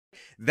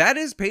That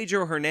is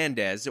Pedro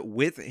Hernandez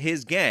with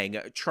his gang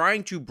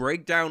trying to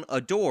break down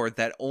a door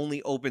that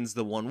only opens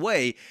the one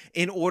way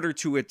in order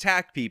to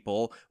attack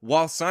people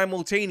while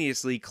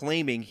simultaneously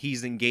claiming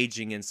he's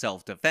engaging in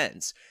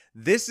self-defense.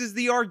 This is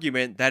the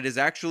argument that is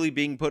actually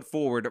being put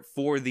forward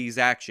for these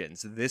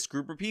actions. This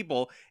group of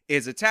people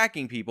is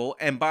attacking people,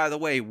 and by the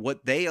way,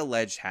 what they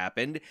alleged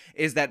happened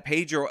is that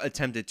Pedro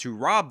attempted to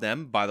rob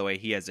them. By the way,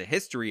 he has a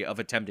history of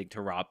attempting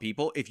to rob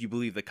people, if you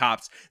believe the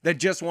cops that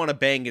just want to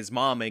bang his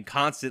mom and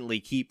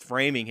constantly keep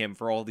framing him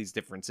for all these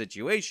different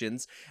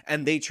situations.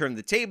 And they turned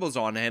the tables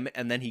on him,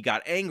 and then he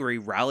got angry,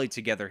 rallied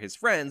together his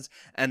friends,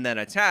 and then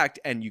attacked.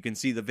 And you can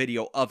see the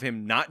video of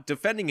him not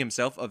defending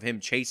himself, of him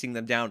chasing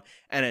them down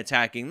and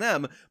attacking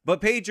them.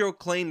 But Pedro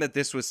claimed that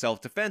this was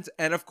self-defense,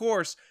 and of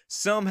course,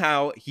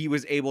 somehow he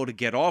was able to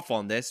get off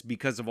on this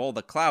because of all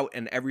the clout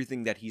and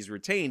everything that he's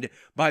retained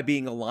by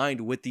being aligned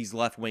with these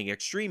left-wing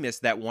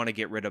extremists that want to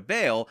get rid of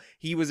bail.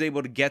 He was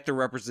able to get the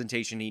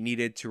representation he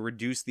needed to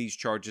reduce these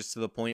charges to the point